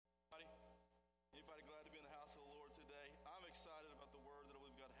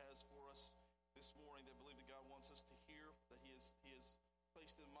has for us this morning that I believe that God wants us to hear, that He has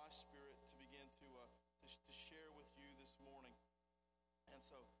placed in my spirit to begin to share with you this morning. And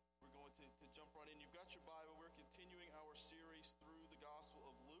so we're going to jump right in. You've got your Bible. We're continuing our series through the Gospel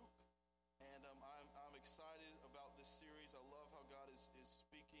of Luke. And I'm excited about this series. I love how God is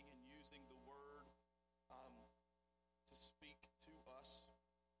speaking and using the Word to speak to us.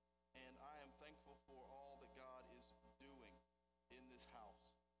 And I am thankful for all that God is doing in this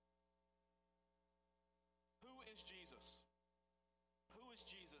house. Who is Jesus? Who is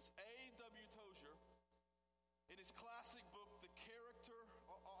Jesus? A.W. Tozier, in his classic book, The Character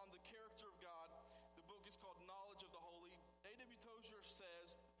of God, the book is called Knowledge of the Holy. A.W. Tozier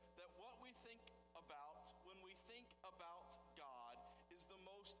says that what we think about when we think about God is the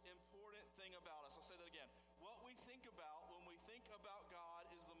most important thing about us. I'll say that again. What we think about when we think about God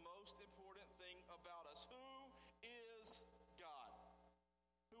is the most important thing about us. Who is God?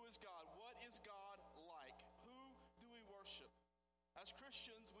 Who is God? What is God like? Who do we worship? As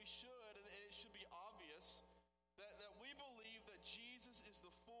Christians, we should, and it should be obvious, that we believe that Jesus is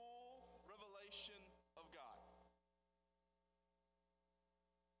the full revelation of God.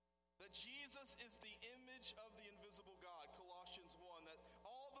 That Jesus is the image of the invisible God, Colossians 1. That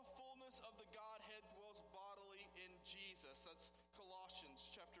all the fullness of the Godhead dwells bodily in Jesus. That's Colossians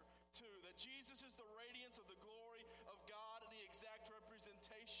chapter 2. That Jesus is the radiance of the glory of God and the exact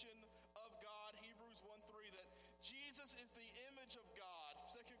representation of God, Hebrews 1:3. That Jesus is the image of God,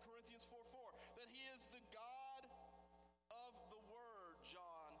 2 Corinthians 4:4. That He is the God of the Word,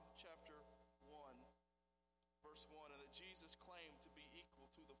 John chapter 1. Verse 1, and that Jesus claimed to be equal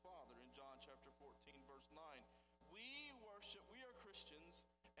to the Father in John chapter 14, verse 9. We are Christians,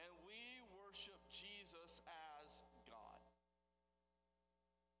 and we worship Jesus as God.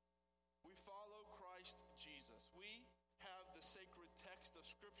 We follow Christ Jesus. We have the sacred text of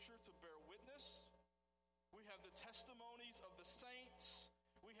Scripture to bear witness. We have the testimonies of the saints.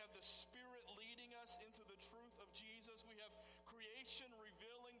 We have the Spirit leading us into the truth of Jesus. We have creation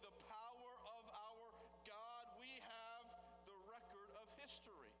revealing the power of our God. We have the record of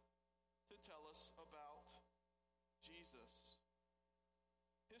history to tell us about Jesus.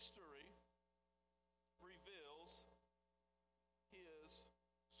 History reveals His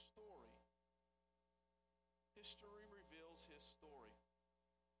story. History reveals His story.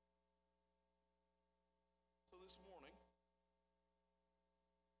 So this morning,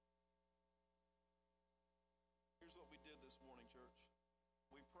 here's what we did this morning, church.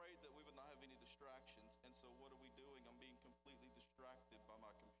 We prayed that we would not have any distractions, and so what are we doing? I'm being completely distracted by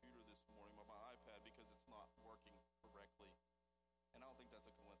my computer this morning, by my iPad, because it's not working correctly. And I don't think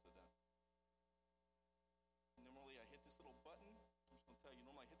that's a coincidence. Normally I hit this little button. I'm just going to tell you,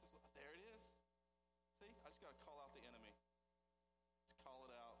 normally I hit this, there it is. See, I just got to call out the enemy. Just call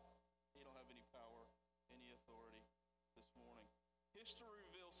it out. You don't have any power, any authority this morning. History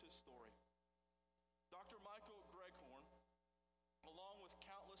reveals His story. Dr. Michael Greghorn, along with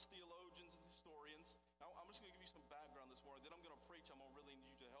countless theologians and historians, I'm just going to give you some background this morning. Then I'm going to preach. I'm going to really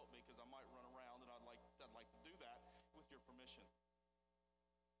need you to help me because I might run around, and I'd like to do that with your permission.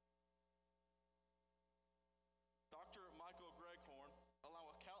 Dr. Michael Greghorn, along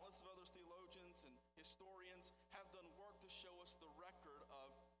with countless of other theologians and historians, have done work to show us the record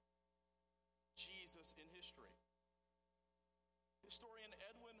of Jesus in history. Historian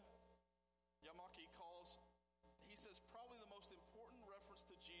Edwin Yamaki he says probably the most important reference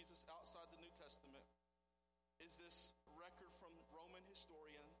to Jesus outside the New Testament is this record from Roman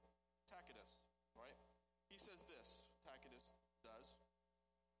historian Tacitus, right? He says this, Tacitus does.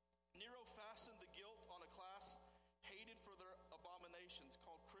 Nero fastened the guilt on a class hated for their abominations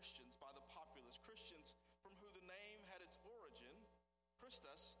called Christians by the populace. Christians from whom the name had its origin,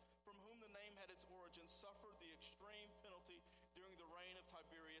 Christus, from whom the name had its origin, suffered the extreme penalty during the reign of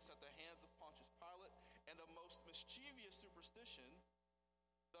Tiberius at the hands of Pontius Pilate, and a most mischievous superstition,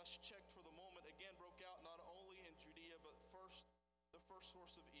 thus checked for the moment, again broke out not only in Judea, but the first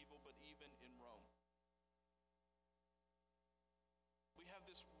source of evil, but even in Rome. We have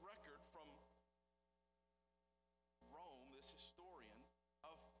this record from Rome, this historian,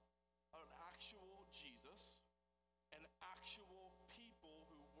 of an actual Jesus, an actual people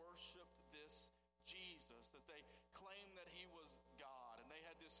who worshiped this Jesus, that they claimed that He was God, and they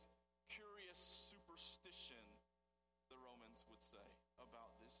had this curious superstition, the Romans would say,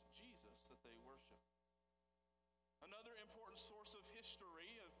 about this Jesus that they worshiped. Another important source of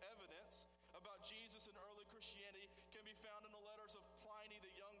history, of evidence about Jesus in early Christianity can be found in the letters of Pliny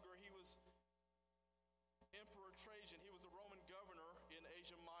the Younger. He was Emperor Trajan. He was the Roman governor in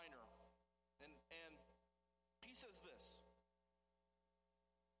Asia Minor. And he says this: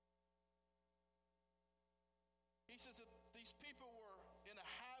 says that these people were in a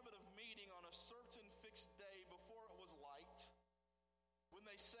habit of meeting on a certain fixed day before it was light, when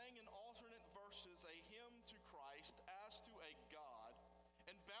they sang in alternate verses a hymn to Christ as to a God,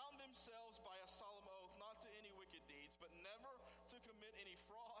 and bound themselves by a solemn oath not to any wicked deeds, but never to commit any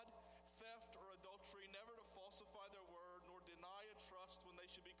fraud, theft, or adultery, never to falsify their word, nor deny a trust when they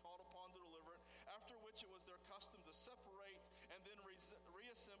should be called upon to deliver it, after which it was their custom to separate and then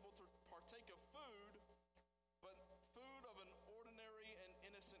reassemble to partake of food, but food of an ordinary and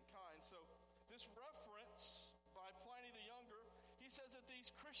innocent kind. So this reference by Pliny the Younger, he says that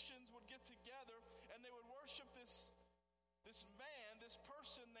these Christians would get together and they would worship this man, this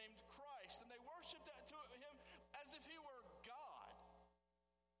person named Christ, and they worshiped to him as if he were God.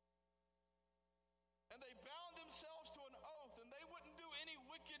 And they bound themselves to an oath, and they wouldn't do any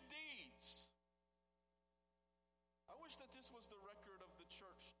wicked deeds. I wish that this was the record of the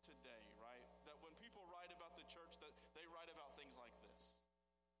church today, right? That when people write about the church, that they write about things like this.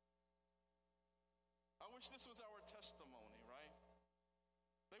 I wish this was our testimony, right?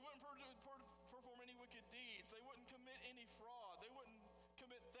 They wouldn't perform any wicked deeds. They wouldn't commit any fraud. They wouldn't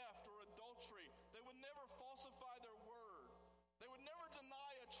commit theft or adultery. They would never falsify their word. They would never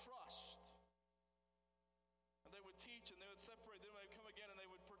deny a trust. And they would teach and they would separate. Then they would come again and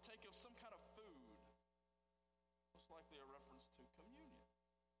they would partake of some kind of food. Most likely a reference to communion.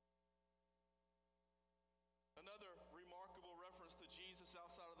 Another remarkable reference to Jesus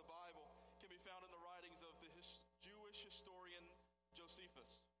outside of the Bible can be found in the writings of the Jewish historian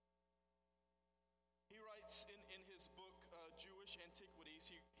Josephus. He writes in his book, Jewish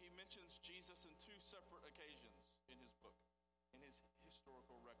Antiquities, he mentions Jesus in two separate occasions in his book, in his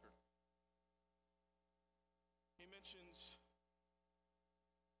historical record. He mentions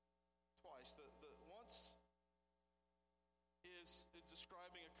twice. The once is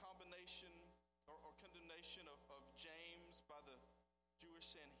describing a combination or condemnation of James by the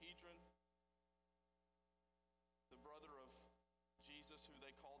Jewish Sanhedrin, the brother of Jesus, who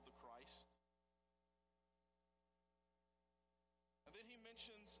they called the Christ. And then he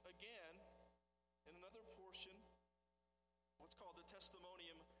mentions again in another portion what's called the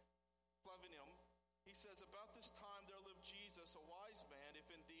Testimonium Flavianum. He says, about this time there lived Jesus, a wise man, if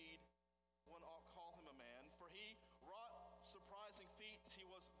indeed one ought call him a man, for he wrought surprising feats. He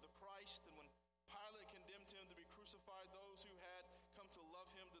was the Christ, and when Pilate condemned him to be crucified, those who had come to love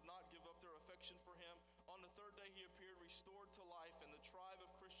him did not give up their affection for him. On the third day he appeared restored to life, and the tribe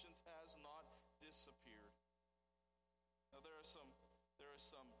of Christians has not disappeared. Now there is some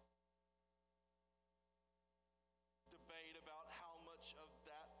debate about how much of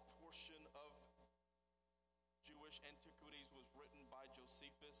that portion of Jewish Antiquities was written by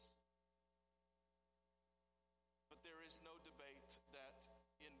Josephus. But there is no debate that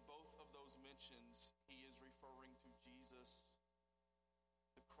in both of those mentions, he is referring to Jesus,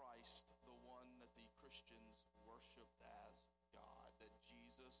 the Christ, the one that the Christians worshiped as God, that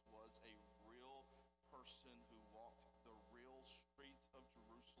Jesus was a real person who walked the real streets of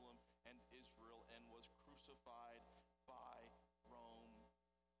Jerusalem and Israel and was crucified by Rome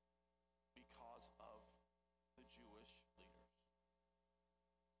because of the Jewish leaders.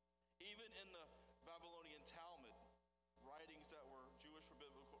 Even in the Babylonian Talmud, writings that were Jewish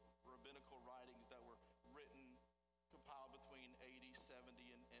rabbinical writings that were written, compiled between AD 70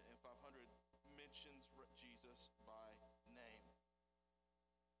 and 500, mentions Jesus by name.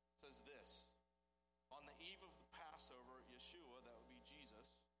 It says this: on the eve of the Passover, Yeshua, that would be Jesus,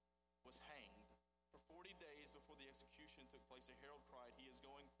 was hanged. For 40 days before the execution took place, a herald cried, "He is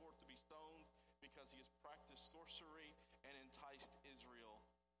going forth to be stoned because he has practiced sorcery and enticed Israel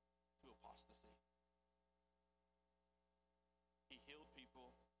to apostasy." He healed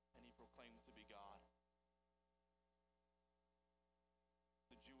people and he proclaimed to be God.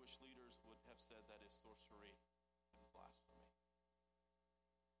 The Jewish leaders would have said that is sorcery and blasphemy.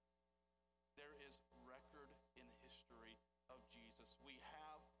 There is record in history of Jesus. We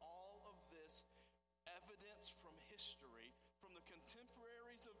have all of this evidence from history, from the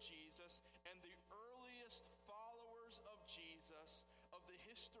contemporaries of Jesus and the earliest followers of Jesus, of the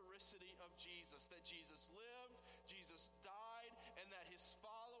historicity of Jesus, that Jesus lived, Jesus died, and that his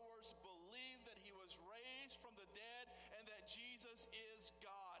followers believed that he was raised from the dead and that Jesus is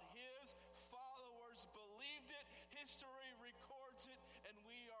God. His followers believed it, history records it, and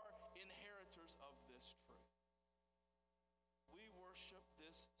we are inheritors of this truth. We worship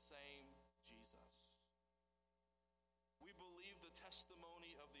this same Jesus. We believe the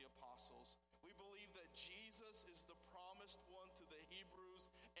testimony of the apostles. We believe that Jesus is the promised one to the Hebrews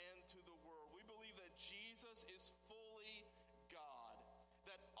and to the world. We believe that Jesus is fully God,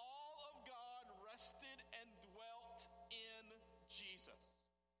 that all of God rested and dwelt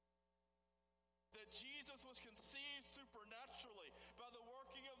that Jesus was conceived supernaturally by the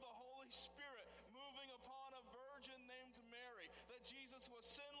working of the Holy Spirit, moving upon a virgin named Mary, that Jesus was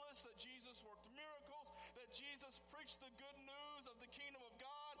sinless, that Jesus worked miracles, that Jesus preached the good news of the kingdom of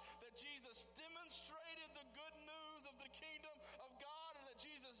God, that Jesus demonstrated the good news of the kingdom of God, and that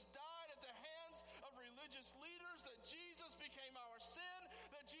Jesus died at the hands of religious leaders, that Jesus became our sin,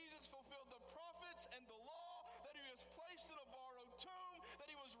 that Jesus fulfilled the prophets and the law, that he was placed in a borrowed tomb, that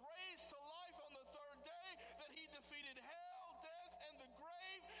he was raised to life on the third day, that he defeated hell, death, and the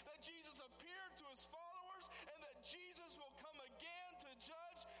grave, that Jesus appeared to his followers, and that Jesus will come again to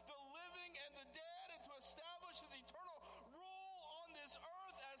judge the living and the dead and to establish his eternal rule on this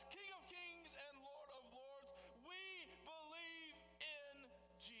earth as King of Kings and Lord of Lords. We believe in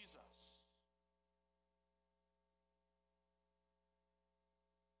Jesus.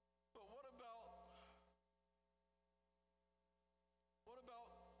 But what about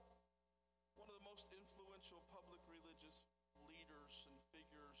one of the most influential public religious leaders and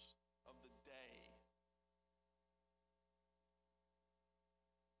figures of the day?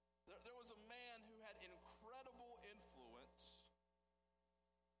 There was a man who had incredible influence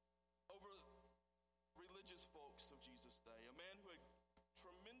over religious folks of Jesus' day, a man who had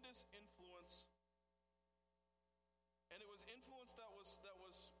tremendous influence, and it was influence that was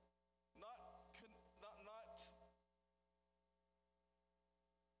not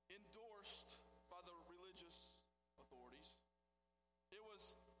endorsed by the religious authorities.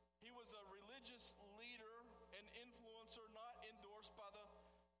 He was a religious leader and influencer not endorsed by the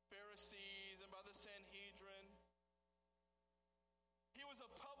Pharisees and by the Sanhedrin. He was a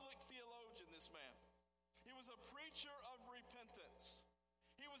public theologian, this man. He was a preacher of repentance.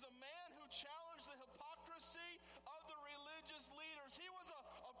 He was a man who challenged the hypocrisy of the religious leaders. He was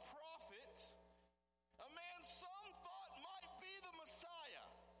a prophet, a man some thought might be the Messiah.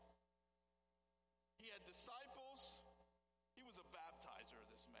 He had disciples. He was a baptizer,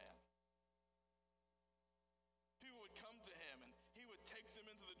 this man. People would come to him and he would take them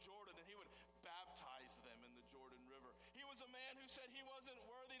into the Jordan and he would baptize them in the Jordan River. He was a man who said he wasn't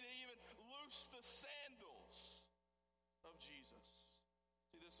worthy to even loose the sandals of Jesus.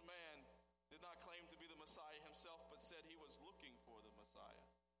 See, this man did not claim to be the Messiah himself, but said he was looking for the Messiah.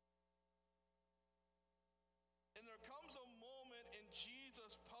 And there comes a moment in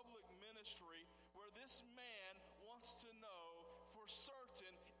Jesus' public ministry where this man wants to know for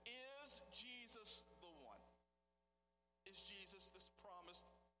certain, is Jesus the one? Is Jesus this promised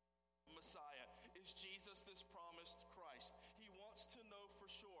Messiah? Is Jesus this promised Christ? He wants to know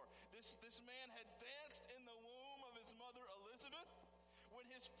for sure. This man had danced in the womb of his mother Elizabeth when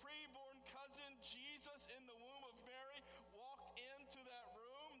his preborn cousin Jesus in the womb of Mary walked into that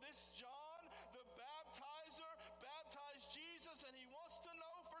room. This John, the baptizer, baptized Jesus, and he wants to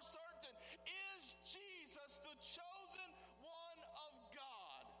know for certain, is Jesus the chosen one of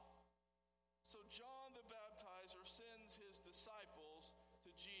God? So John the baptizer sends his disciples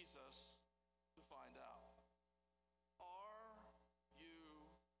to Jesus to find out, are you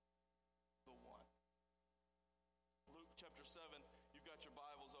the one? Luke chapter 7, you've got your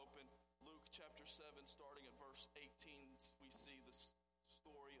Bibles open. Luke chapter 7, starting at verse 18, we see this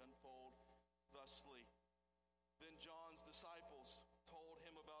story unfold thusly. Then John's disciples told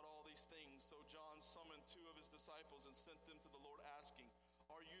him about all these things. So John summoned two of his disciples and sent them to the Lord, asking,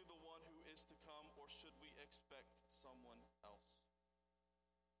 are you the one who is to come, or should we expect someone else?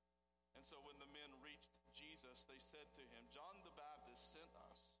 And so when the men reached Jesus, they said to him, John the Baptist sent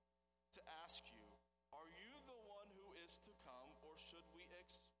us to ask you, are you the one who is to come, or should we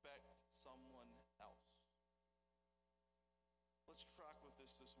expect someone else? Let's track with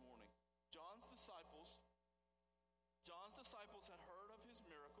this morning. John's disciples had heard of his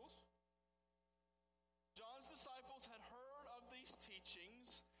miracles. John's disciples had heard of these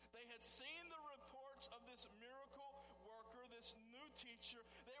teachings. They had seen the reports of this miracle worker, this new teacher.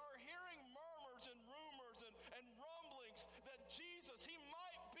 They were hearing murmurs and rumors and rumblings that Jesus, he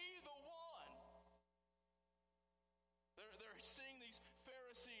might be the one. They're seeing these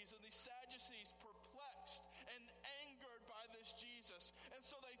Pharisees and these Sadducees perplexed and angered by this Jesus. And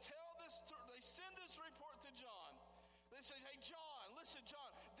so they send this report to John. They say, hey, John, listen,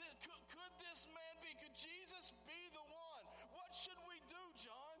 John, could this man be? Could Jesus be the one? What should we do,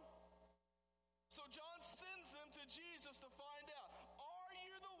 John? So John sends them to Jesus to find out, are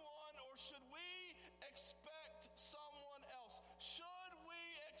you the one, or should we expect someone else? Should we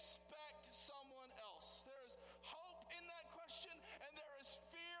expect someone else? There is hope in that question, and there is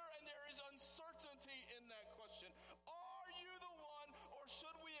fear, and there is uncertainty in that question. Are you the one, or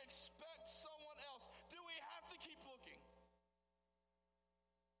should we expect someone else? Do we have to keep looking?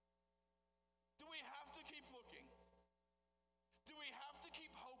 Do we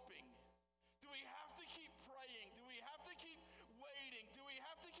have to keep praying? Do we have to keep waiting? Do we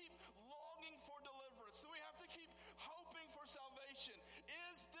have to keep longing for deliverance? Do we have to keep hoping for salvation?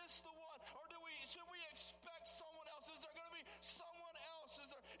 Is this the one? Or should we expect someone else? Is there going to be someone else?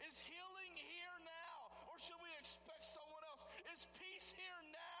 Is healing here now? Or should we expect someone else? Is peace here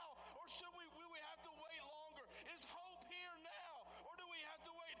now? Or will we have to wait longer? Is hope here now? Or do we have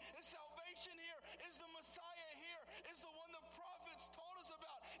to wait? Is salvation here? Is the Messiah here? Is the one the prophets told us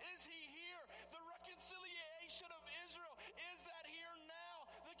about? Is he here? The reconciliation of Israel, is that here now?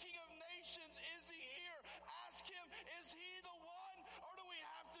 The King of Nations, is he here? Ask him, is he the one? Or do we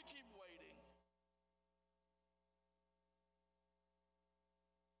have to keep waiting?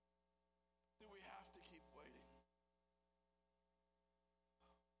 Do we have to keep waiting?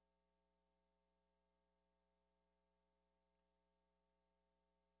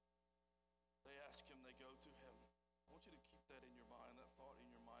 They ask him, they go to him. I want you to keep that in your mind, that thought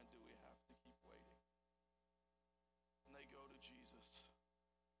in your mind. Do we have to keep waiting? And they go to Jesus.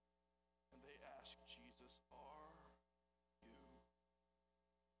 And they ask Jesus, are you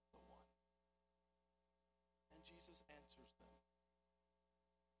the one? And Jesus answers them.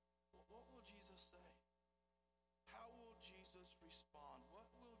 What will Jesus say? How will Jesus respond? What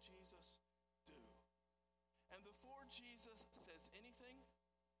will Jesus do? And before Jesus says anything,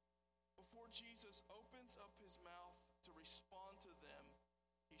 before Jesus opens up his mouth to respond to them,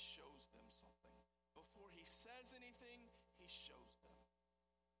 he shows them something. Before he says anything, he shows them.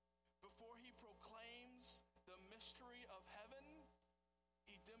 Before he proclaims the mystery of heaven,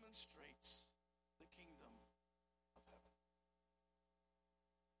 he demonstrates the kingdom of heaven.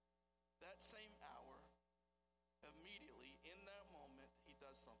 That same hour, immediately in that moment, he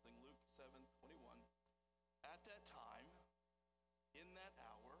does something. Luke 7:21. At that time, in that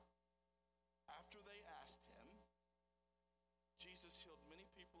hour, after they asked him, Jesus healed many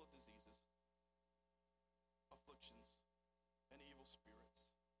people of diseases, afflictions, and evil spirits.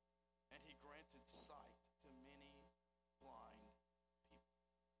 And he granted sight to many blind people.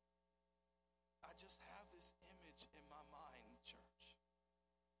 I just have this image in my mind, church,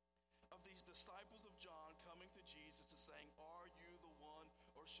 of these disciples of John coming to Jesus and saying, are you the one,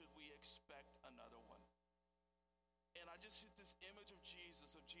 or should we expect another one? And I just hit this image of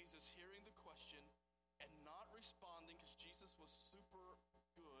Jesus hearing the question and not responding, because Jesus was super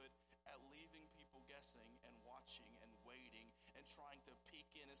good at leaving people guessing and watching and waiting and trying to peek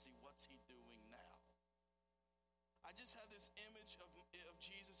in and see what's he doing now. I just have this image of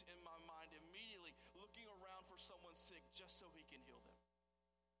Jesus in my mind, immediately looking around for someone sick just so he can heal them.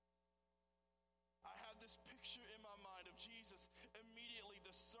 I have this picture in my mind of Jesus immediately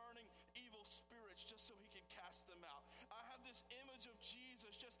discerning evil spirits just so he can cast them out. I have this image of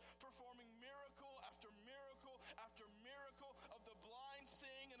Jesus just performing miracle after miracle after miracle, of the blind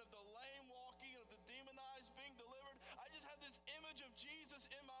seeing and of the lame walking and of the demonized being delivered. I just have this image of Jesus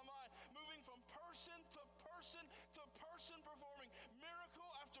in my mind, moving from person to person to person, performing miracle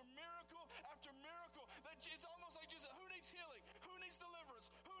after miracle after miracle. That it's almost like Jesus, who needs healing? Who needs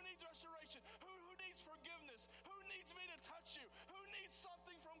deliverance? Who needs restoration? Who needs forgiveness? Who needs me to touch you? Who needs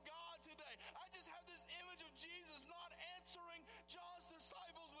something from God today? I just have this image of Jesus not answering John's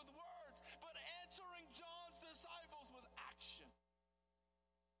disciples with words, but answering John's disciples with action.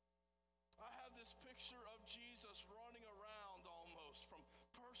 I have this picture of Jesus running around almost from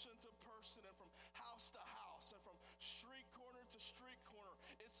person to person and from house to house and from street corner to street corner.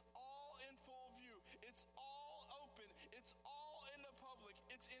 It's all in full view. It's all open. It's all in the public.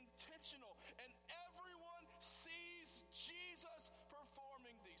 It's intentional. And everyone sees Jesus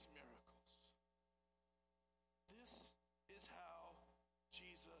performing these miracles. This is how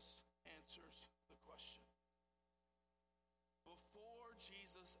Jesus answers the question. Before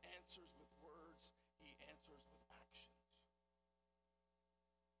Jesus answers with words, he answers with actions.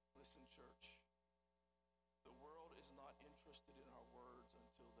 Listen, church, the world is not interested in our words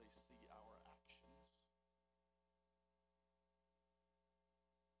until they see our actions.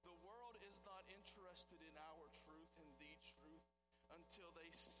 The world is not interested in our truth and the truth until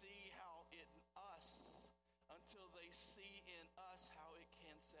they see how how it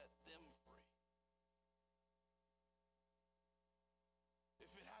can set them free.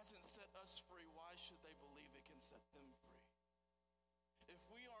 If it hasn't set us free, why should they believe it can set them free? If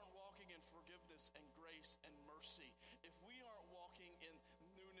we aren't walking in forgiveness and grace and mercy, if we aren't walking in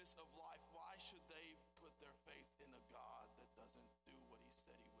newness of life, why should they put their faith in a God that doesn't do what he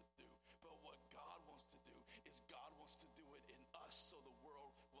said he would do? But what God wants to do is God wants to do it in us so the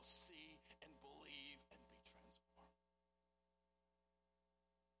world will see and believe and be transformed.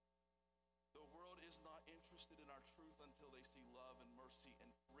 The world is not interested in our truth until they see love and mercy and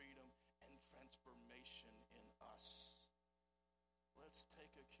freedom and transformation. transformation in us. Let's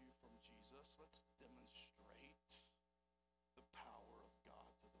take a cue from Jesus. Let's demonstrate the power of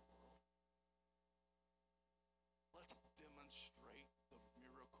God to the world. Let's demonstrate the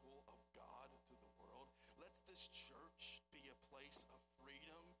miracle of God to the world. Let this church be a place of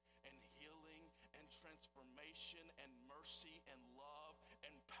freedom and healing and transformation and mercy and love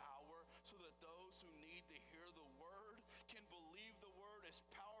and power, so that those who need to hear the word can believe the word is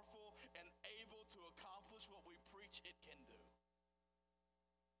powerful and able to accomplish what we preach it can do.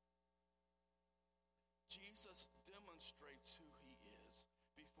 Jesus demonstrates who he is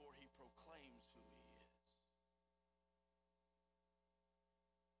before he proclaims who he is.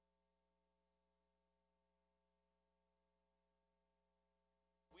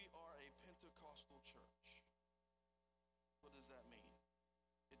 We are a Pentecostal church. What does that mean?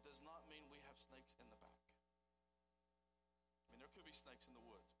 It does not mean we have snakes in the back. I mean, there could be snakes in the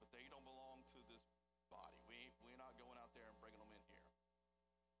woods, but they don't belong to this body. We're not going out there and bringing them in here.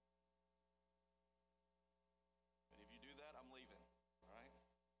 And if you do that, I'm leaving, all right?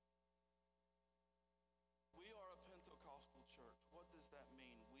 We are a Pentecostal church. What does that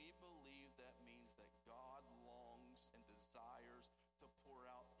mean? We believe that means that God longs and desires to pour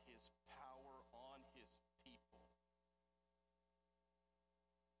out his power on his people.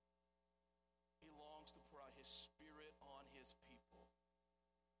 He longs to pour out his spirit on his people.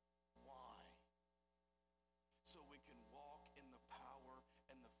 Why? So we can walk in the power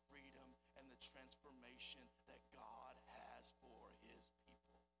and the freedom and the transformation that God has for his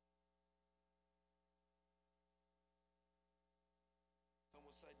people. Some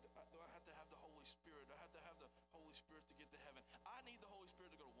will say, do I have to have the Holy Spirit? Do I have to have the Holy Spirit to get to heaven? I need the Holy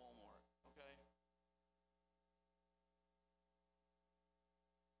Spirit to go to Walmart, okay?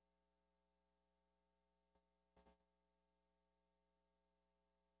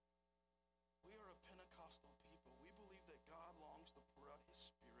 We are a Pentecostal people. We believe that God longs to pour out his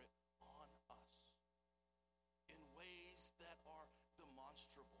spirit on us in ways that are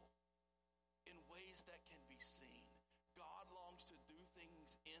demonstrable, in ways that can be seen. God longs to do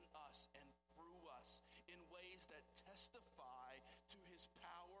things in us and through us in ways that testify to his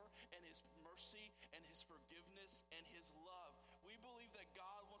power and his mercy and his forgiveness and his love. We believe that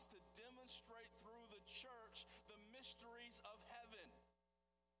God wants to demonstrate through the church the mysteries of heaven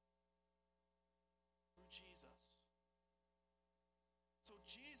through Jesus. So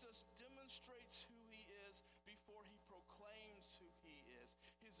Jesus demonstrates who he is before he proclaims who he is.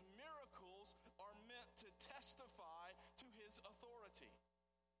 His miracles are meant to testify to his authority.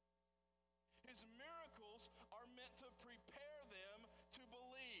 His miracles are meant to prepare them to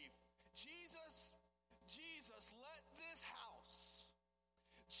believe. Jesus, let this house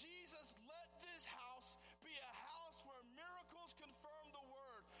be a house where miracles confirm the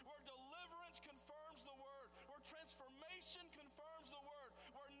word, where deliverance confirms the word, where transformation confirms the word,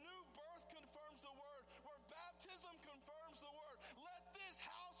 where new birth confirms the word, where baptism confirms the word. Let this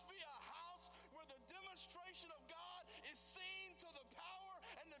house be a house where the demonstration of God is seen, to the power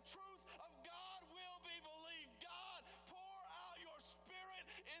and the truth of God will be believed. God, pour out your spirit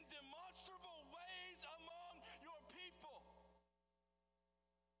in demonstrable ways among your people.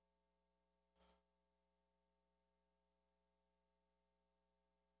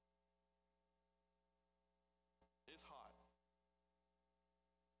 It's hot.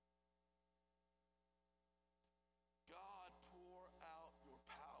 God, pour out your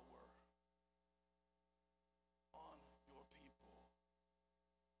power on your people.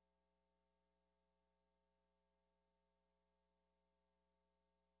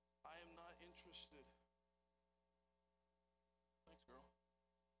 I am not interested. Thanks, girl.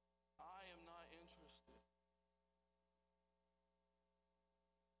 I am not interested.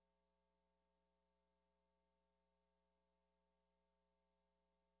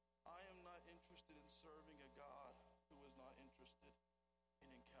 I am not interested in serving a God who is not interested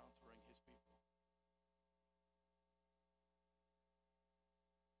in encountering his people.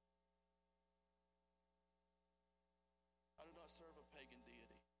 I do not serve a pagan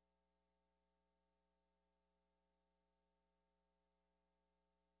deity.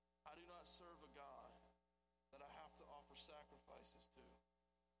 I do not serve a God that I have to offer sacrifices to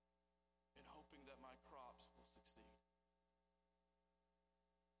in hoping that my crops will succeed.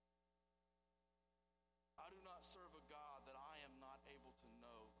 I do not serve a God that I am not able to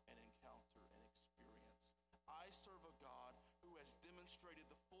know and encounter and experience. I serve a God who has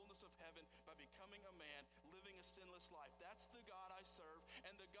demonstrated the fullness of heaven by becoming a man, living a sinless life. That's the God I serve.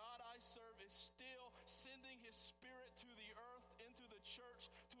 And the God I serve is still sending his spirit to the earth, into the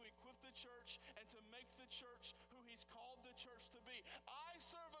church, to equip the church, and to make the church who he's called the church to be. I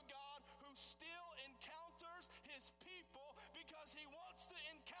serve a God who still because he wants to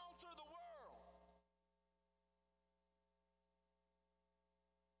encounter the world.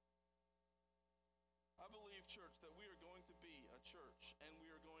 I believe, church, that we are going to be a church and we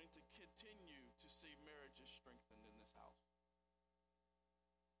are going to continue to see marriages strengthened in this house.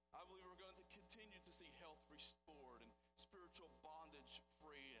 I believe we're going to continue to see health restored and spiritual bondage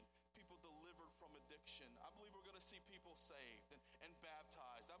free and people delivered from addiction. I believe we're going to see people saved and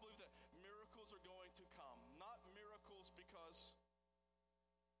baptized. I believe that miracles are going to come. Not miracles because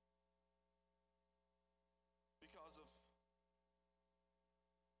of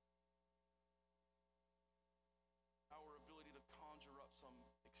our ability to conjure up some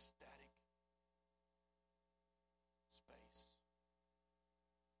ecstatic space.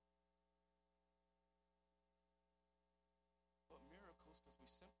 But miracles because we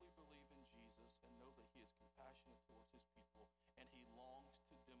simply believe in Jesus and know that he is compassionate towards his people and he longs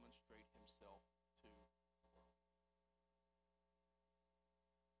to demonstrate himself to the world.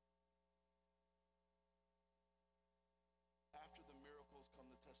 After the miracles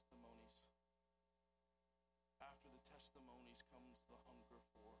come the testimonies. After the testimonies comes the hunger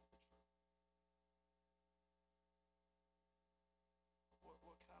for the truth.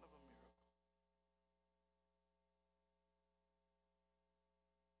 What kind of a miracle?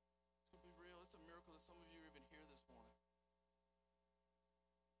 It's going to be real. It's a miracle that some of you are even here this morning.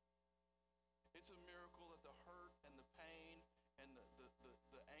 It's a miracle that the hurt and the pain and the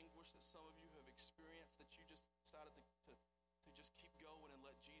anguish that some of you have experienced, that you just decided to just keep going and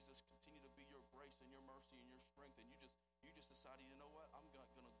let Jesus continue to be your grace and your mercy and your strength, and you just decided, you know what, I'm not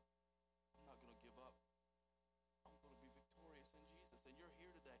gonna give up. I'm gonna be victorious in Jesus. And you're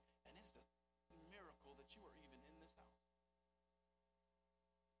here today, and it's a miracle that you are even in this house.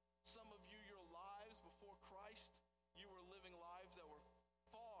 Some of you, your lives before Christ, you were living lives that were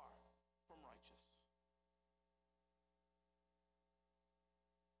far from righteous.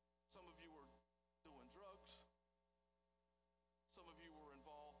 Some of you were doing drugs. Some of you were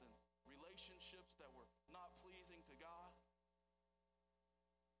involved in relationships that were not pleasing to God.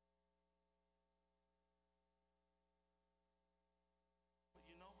 But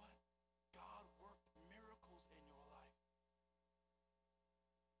you know what? God worked miracles in your life.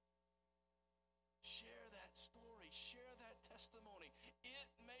 Share that story. Share that testimony. It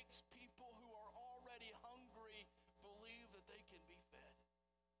makes people who are already hungry believe that they can be fed.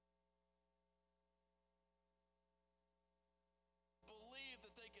 Believe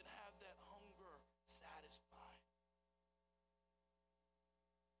that they can have that hunger satisfied.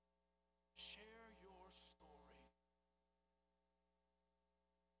 Share your story.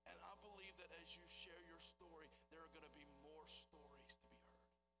 And I believe that as you share your story, there are going to be more stories to be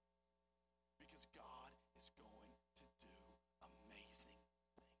heard. Because God is going to do amazing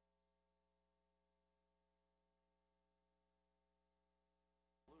things.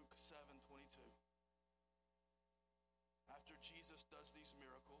 Luke 7:22. After Jesus does these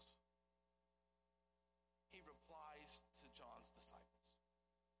miracles, he replies to John's disciples.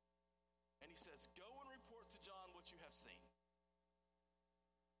 And he says, go and report to John what you have seen.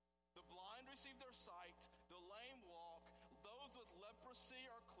 The blind receive their sight, the lame walk, those with leprosy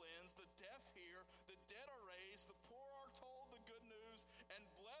are cleansed, the deaf hear, the dead are raised, the poor are told the good news, and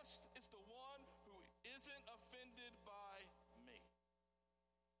blessed is the one who isn't offended by me.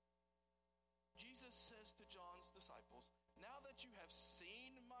 Jesus says to John's disciples, now that you have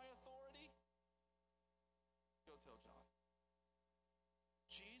seen my authority, go tell John.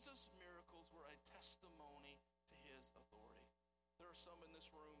 Jesus' miracles were a testimony to his authority. There are some in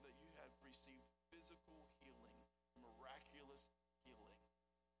this room that you have received physical healing, miraculous healing.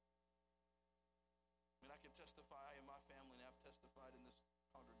 I mean, I can testify in my family, and I've testified in this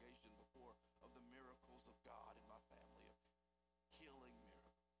congregation before, of the miracles of God in my family, of healing miracles.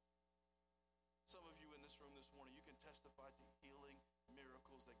 Some of you in this room this morning, you can testify to healing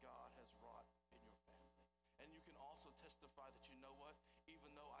miracles that God has wrought in your family. And you can also testify that, you know what,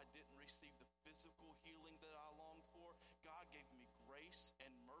 even though I didn't receive the physical healing that I longed for, God gave me grace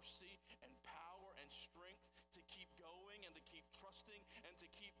and mercy and power and strength to keep going and to keep trusting and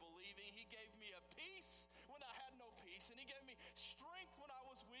to keep believing. He gave me a peace when I had no peace, and he gave me strength when I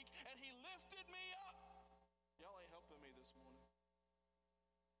was weak, and he lifted me up. Y'all ain't helping me this morning.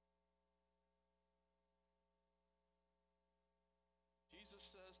 Jesus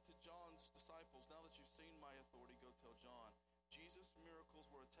says to John's disciples, now that you've seen my authority, go tell John. Jesus' miracles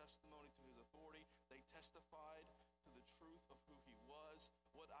were a testimony to his authority. They testified to the truth of who he was.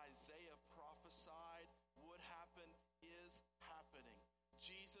 What Isaiah prophesied would happen is happening.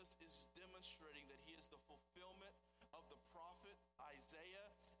 Jesus is demonstrating that he is the fulfillment of the prophet Isaiah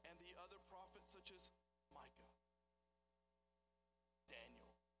and the other prophets such as Micah.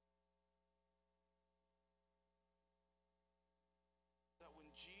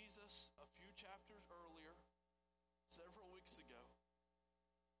 us a few chapters earlier, several weeks ago,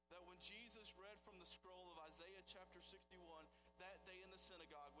 that when Jesus read from the scroll of Isaiah chapter 61 that day in the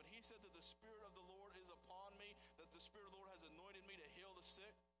synagogue, when he said that the Spirit of the Lord is upon me, that the Spirit of the Lord has anointed me to heal the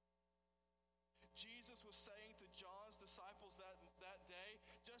sick, Jesus was saying to John's disciples that day,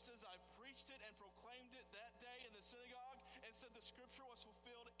 just as I preached it and proclaimed it that day in the synagogue and said the scripture was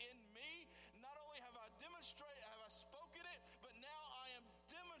fulfilled in me, not only have I spoken it, but now I am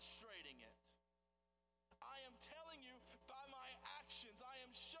demonstrating it. I am telling you by my actions, I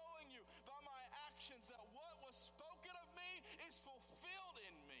am showing you by my actions that what was spoken of me is fulfilled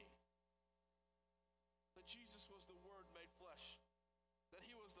in me. That Jesus was the Word made flesh, that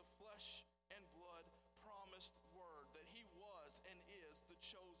he was the flesh and blood promised Word, that he was and is the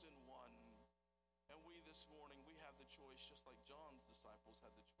chosen one. And we this morning, we have the choice, just like John's disciples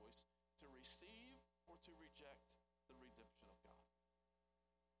had the choice, to receive or to reject the redemption of God.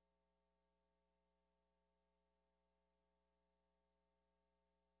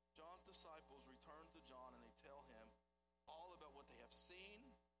 John's disciples return to John and they tell him all about what they have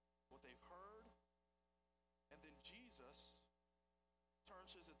seen, what they've heard, and then Jesus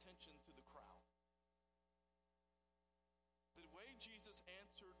turns his attention to the crowd. The way Jesus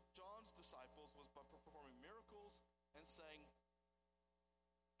answered John's disciples was by performing miracles and saying,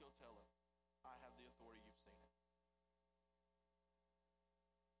 go tell him, I have the authority, you've seen it.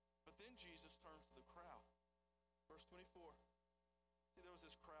 But then Jesus turns to the crowd. Verse 24. See, there was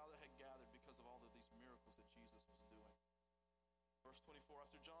this crowd that had gathered because of all of these miracles that Jesus was doing. Verse 24,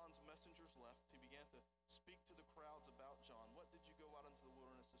 after John's messengers left, he began to speak to the crowds about John. What did you go out into the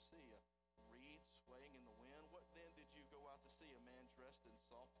wilderness to see? A reed swaying in the wind? What then did you go out to see? A man dressed in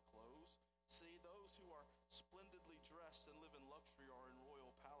soft clothes? See, those who are splendidly dressed and live in luxury are in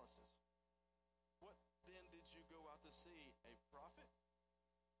royal palaces. What then did you go out to see? A prophet?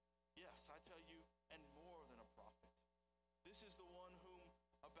 Yes, I tell you, and more than a prophet. This is the one whom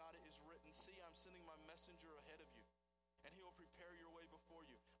about it is written, see, I'm sending my messenger ahead of you, and he will prepare your way before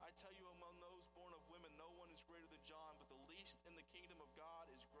you. I tell you, among those born of women, no one is greater than John, but the least in the kingdom of God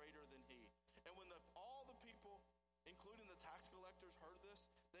is greater than he. And when all the people, including the tax collectors, heard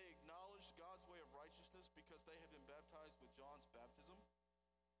this, they acknowledged God's way of righteousness because they had been baptized with John's baptism.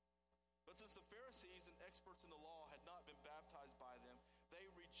 But since the Pharisees and experts in the law had not been baptized by them, they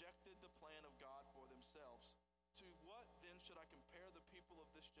rejected the plan of God for themselves. To what then should I compare the people of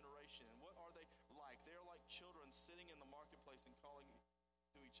this generation? And what are they like? They are like children sitting in the marketplace and calling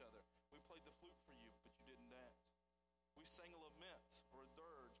to each other. We played the flute for you, but you didn't dance. We sang a lament or a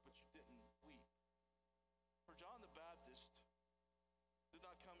dirge, but you didn't weep. For John the Baptist did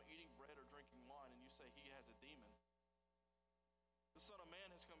not come eating bread or drinking wine, and you say he has a demon. The Son of Man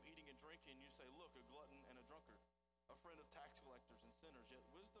has come eating and drinking, and you say, look, a glutton and a drunkard, a friend of tax collectors and sinners, yet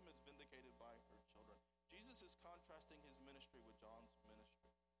wisdom is vindicated by her children. Jesus is contrasting his ministry with John's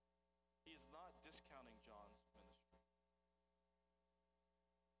ministry. He is not discounting John's ministry.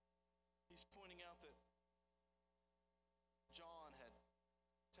 He's pointing out that John had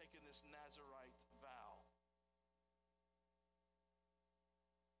taken this Nazirite vow.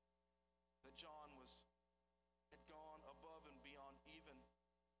 That John had gone above and beyond even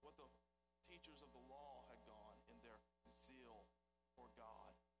what the teachers of the law had gone in their zeal for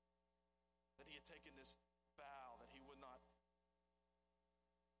God. That he had taken this vow that he would not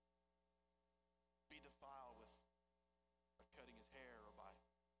be defiled with by cutting his hair or by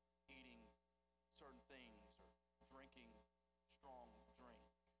eating certain things or drinking strong drink.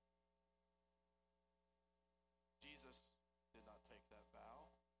 Jesus did not take that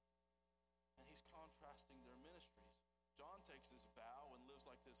vow, and he's contrasting their ministries. John takes this vow and lives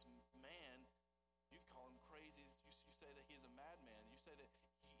like this man. You can call him crazy. You say that he's a madman. You say that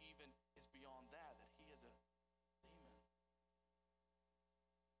he even is beyond that he is a demon.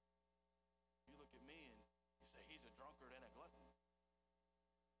 You look at me and you say he's a drunkard and a glutton.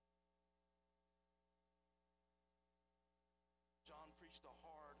 John preached a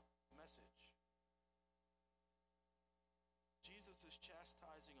hard message. Jesus is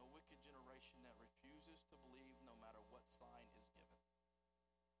chastising a wicked generation that refuses to believe no matter what sign is given.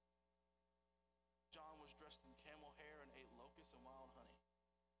 John was dressed in camel hair and ate locusts and wild honey.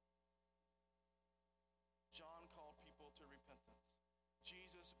 John called people to repentance.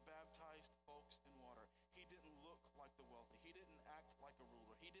 Jesus baptized folks in water. He didn't look like the wealthy. He didn't act like a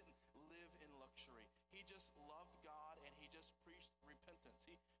ruler. He didn't live in luxury. He just loved God and he just preached repentance.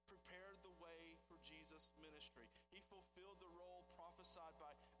 He prepared the way for Jesus' ministry. He fulfilled the role prophesied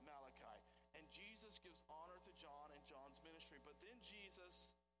by Malachi. And Jesus gives honor to John and John's ministry. But then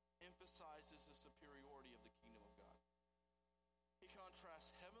Jesus emphasizes the superiority of the kingdom of God. He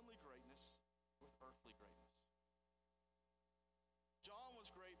contrasts heavenly greatness with earthly greatness. John was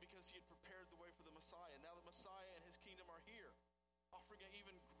great because he had prepared the way for the Messiah. Now the Messiah and his kingdom are here, offering an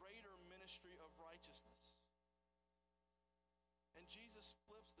even greater ministry of righteousness. And Jesus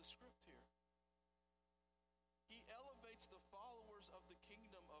flips the script here. He elevates the followers of the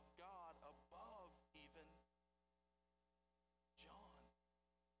kingdom of God above even John.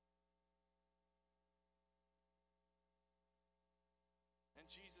 And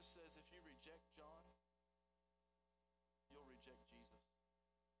Jesus says, if you reject John, you'll reject Jesus.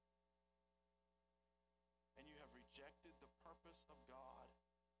 And you have rejected the purpose of God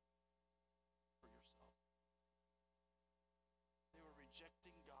for yourself. They were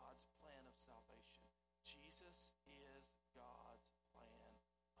rejecting God's plan of salvation. Jesus is God's plan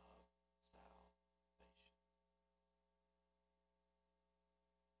of salvation.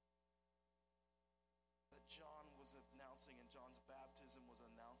 That John was announcing, and John's baptism was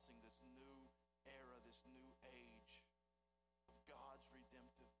announcing this new era, this new age of God's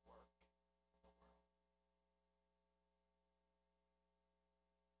redemptive work in the world.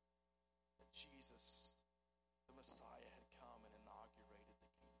 That Jesus, the Messiah, had come and inaugurated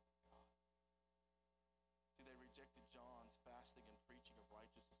the kingdom of God. See, they rejected John's fasting and preaching of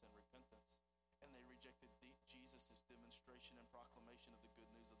righteousness and repentance, and they rejected Jesus' demonstration and proclamation of the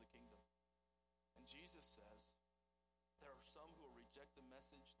good news of the kingdom. And Jesus says, there are some who will reject the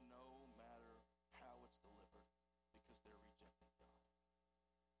message no matter how it's delivered because they're rejecting God.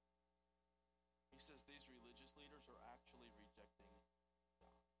 He says these religious leaders are actually rejecting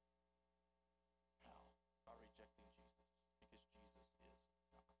God. How? By rejecting Jesus, because Jesus is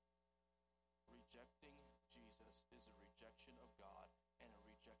God. Rejecting Jesus is a rejection of God and a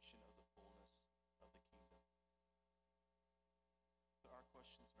rejection of the fullness of the kingdom. So our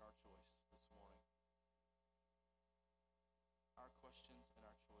questions and our choice this morning. Our questions and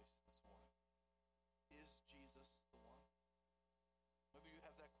our choice this morning. Is Jesus the one? Maybe you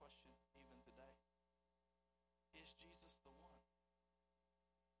have that question even today. Is Jesus the one?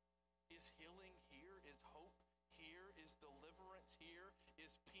 Is healing here? Is hope here? Is deliverance here?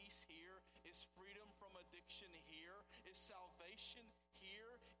 Is peace here? Is freedom from addiction here? Is salvation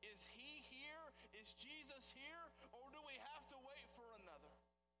here? Is he here? Is Jesus here? Or do we have to wait for another?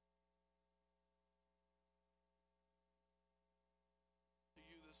 To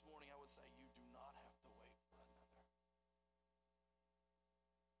you this morning, I would say you do not have to wait for another.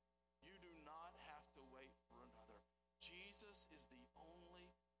 You do not have to wait for another. Jesus is the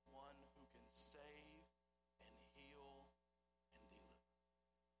only one who can save and heal and deliver.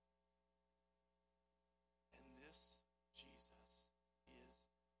 And this Jesus is here.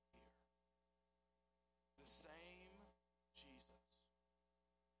 The same Jesus.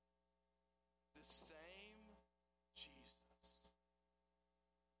 The same Jesus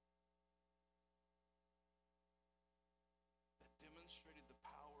that demonstrated the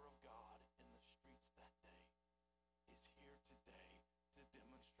power of God in the streets that day is here today to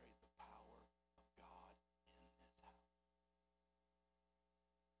demonstrate the power of God in this house.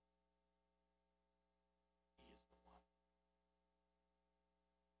 He is the one.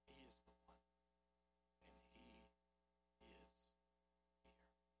 He is the one. And he is here.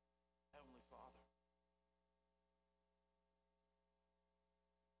 Heavenly Father,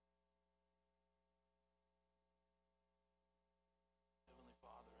 Heavenly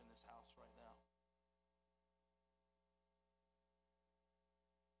Father, in this house right now,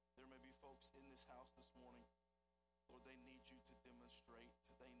 there may be folks in this house this morning, Lord, they need you to demonstrate.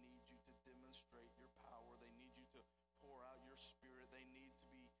 They need you to demonstrate your power. They need you to pour out your spirit. They need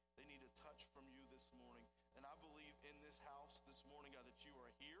a touch from you this morning. And I believe in this house this morning, God, that you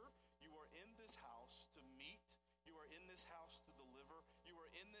are here. You are in this house to meet. You are in this house to deliver. You are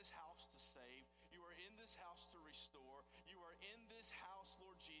in this house to save. You are in this house to restore. You are in this house,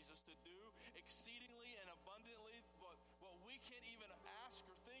 Lord Jesus, to do exceedingly and abundantly what we can't even ask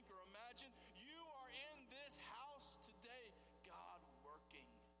or think or imagine. You are in this house today, God, working,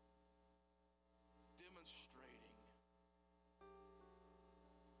 demonstrating who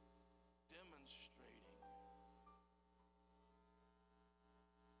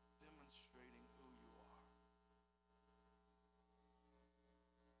you are.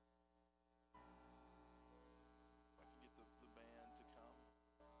 If I can get the band to come.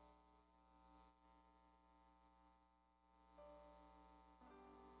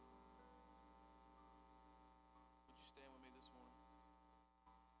 Would you stand with me this morning?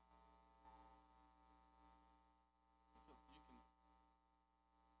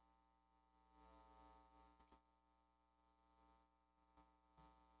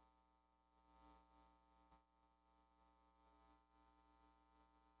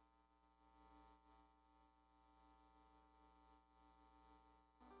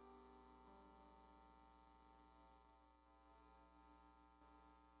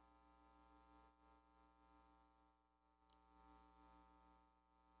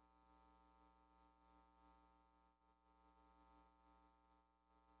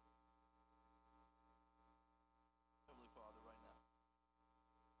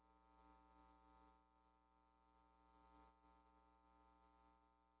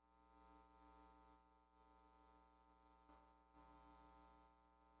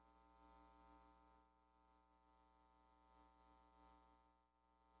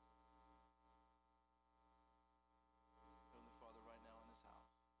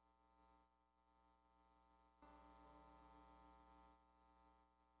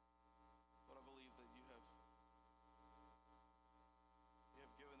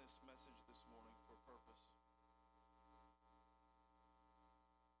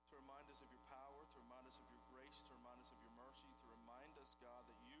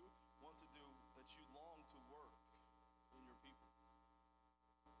 that you long to work in your people.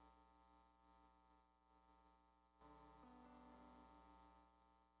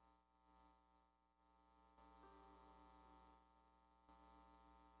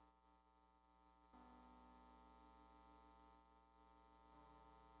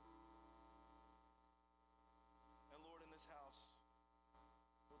 And Lord, in this house,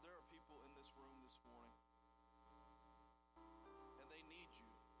 Lord, there are people in this room this morning, and they need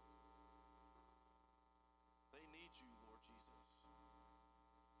you. They need you, Lord Jesus,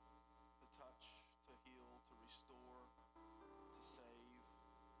 to touch, to heal, to restore, to save.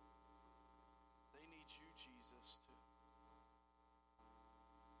 They need you, Jesus, to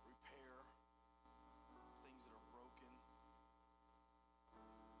repair things that are broken.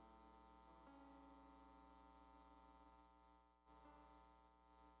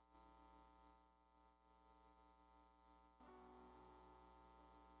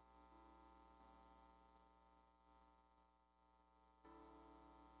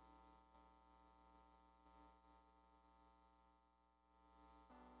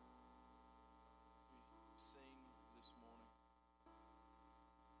 We sing this morning.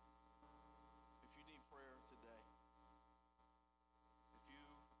 If you need prayer today, if you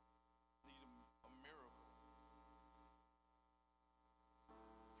need a miracle, if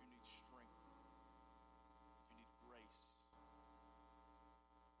you need strength, if you need grace,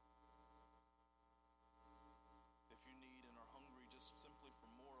 if you need and are hungry just simply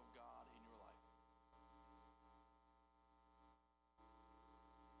for more of God in your life,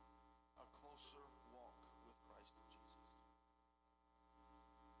 a closer walk with Christ Jesus.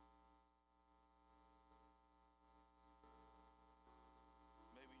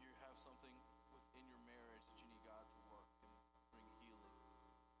 Maybe you have something within your marriage that you need God to work and bring healing.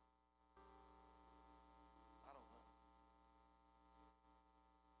 I don't know.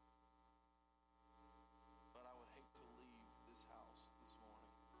 But I would hate to leave this house this morning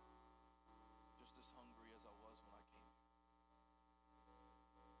just as hungry as I was when I came here.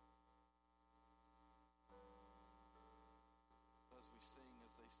 So as we sing,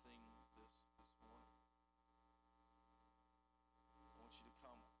 as they sing this morning, I want you to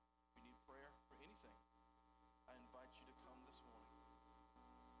come. If you need prayer for anything, I invite you to come this morning.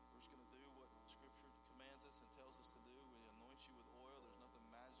 We're just going to do what Scripture commands us and tells us to do. We anoint you with oil. There's nothing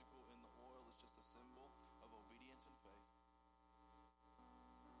magical in the oil. It's just a symbol of obedience and faith.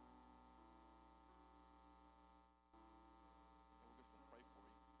 And we're just going to pray for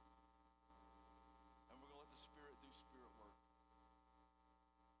you. And we're going to let the Spirit do Spirit work.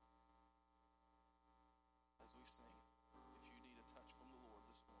 As we sing, if you need a touch from the Lord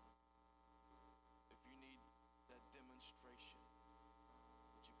this morning, if you need that demonstration,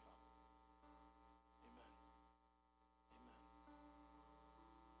 would you come? Amen. Amen.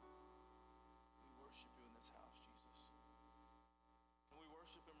 We worship you in this house, Jesus. Can we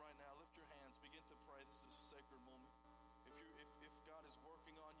worship him right now? Lift your hands. Begin to pray. This is a sacred moment. If God is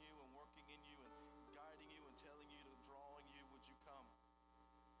working on you and working in you and guiding you and telling you to drawing you, would you come?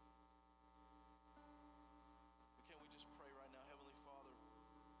 But can we just pray right now? Heavenly Father,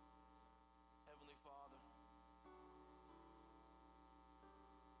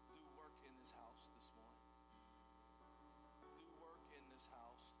 do work in this house this morning. Do work in this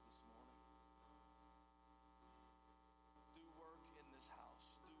house this morning. Do work in this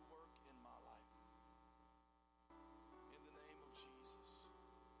house. Do work in my life. In the name of Jesus.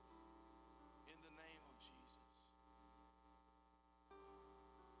 In the name of Jesus.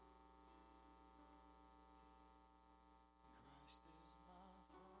 Christ is my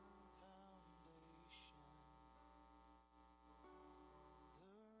firm foundation,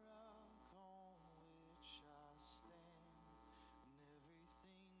 the rock on which I stand, and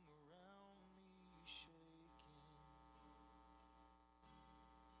everything around me shaking.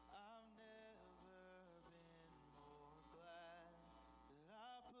 I've never been more glad that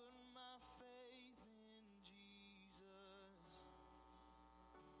I put my faith in Jesus.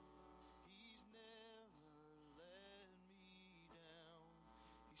 He's never let me down.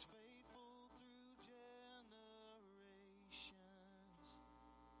 He's faithful through generations.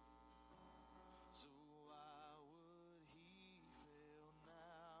 So why would he fail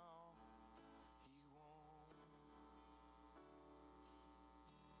now? He won't.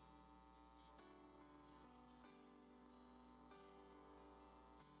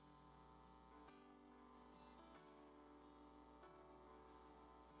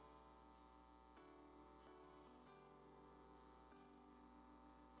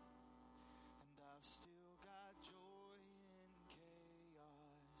 And I've still